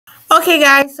Okay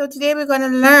guys, so today we're going to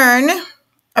learn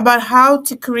about how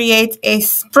to create a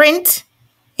sprint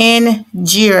in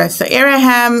Jira. So here I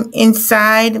am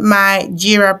inside my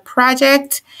Jira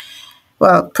projects.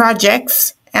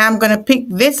 I'm going to pick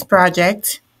this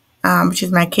project, which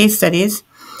is my case studies.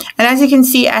 And as you can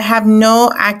see, I have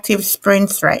no active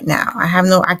sprints right now. I have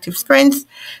no active sprints.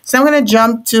 So I'm going to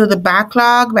jump to the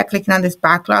backlog by clicking on this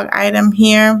backlog item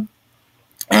here.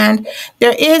 And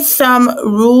there is some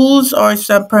rules or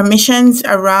some permissions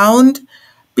around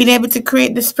being able to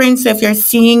create the sprint. So if you're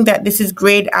seeing that this is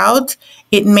grayed out,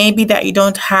 it may be that you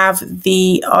don't have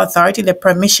the authority, the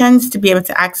permissions to be able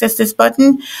to access this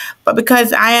button. But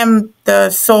because I am the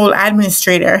sole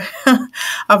administrator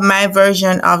of my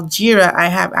version of Jira, I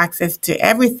have access to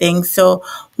everything. So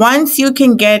once you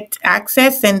can get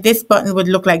access, then this button would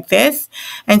look like this.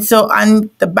 And so on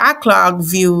the backlog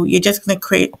view, you're just going to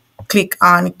click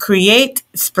on Create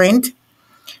Sprint.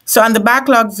 So on the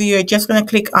backlog view, you're just going to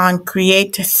click on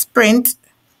Create Sprint.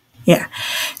 Yeah.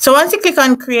 So once you click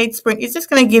on Create Sprint, it's just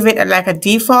going to give it like a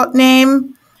default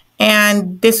name.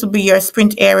 And this will be your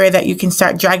sprint area that you can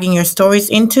start dragging your stories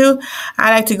into.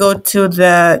 I like to go to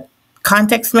the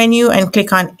context menu and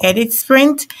click on Edit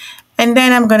Sprint. And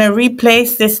then I'm going to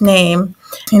replace this name.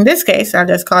 In this case, I'll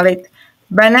just call it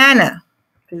Banana.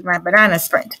 This is my banana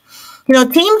sprint. You know,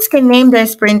 teams can name their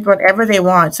sprint whatever they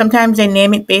want. Sometimes they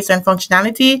name it based on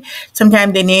functionality.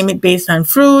 Sometimes they name it based on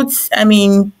fruits. I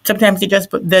mean, sometimes they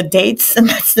just put the dates and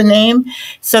that's the name.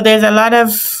 So there's a lot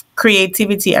of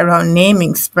creativity around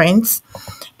naming sprints.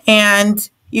 And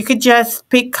you could just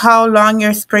pick how long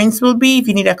your sprints will be. If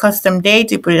you need a custom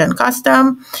date, you put it on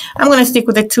custom. I'm going to stick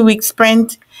with a 2-week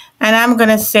sprint. And I'm going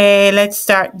to say, let's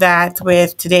start that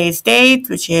with today's date,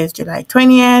 which is July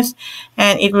 20th.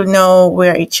 And it will know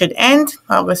where it should end,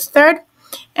 August 3rd.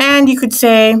 And you could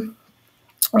say, you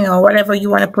know, whatever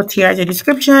you want to put here as a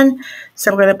description.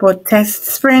 So I'm going to put test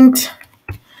sprint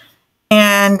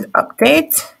and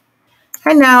update.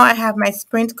 And now I have my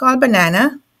sprint called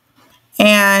Banana.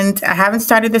 And I haven't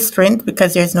started the sprint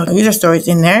because there's no user stories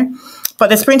in there.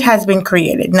 But the sprint has been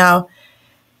created. Now,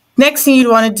 next thing you'd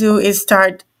want to do is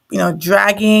start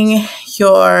dragging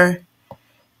your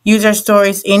user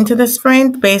stories into the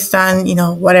sprint based on,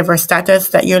 whatever status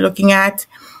that you're looking at.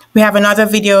 We have another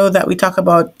video that we talk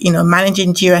about,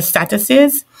 managing Jira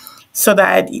statuses so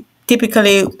that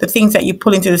typically the things that you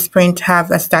pull into the sprint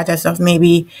have a status of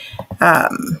maybe,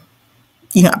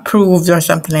 approved or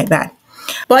something like that.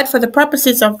 But for the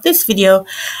purposes of this video,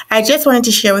 I just wanted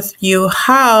to share with you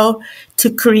how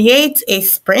to create a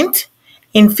sprint.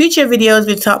 In future videos,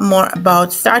 we'll talk more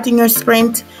about starting your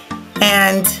sprint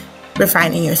and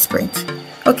refining your sprint.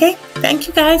 Okay, thank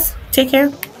you guys. Take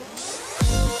care.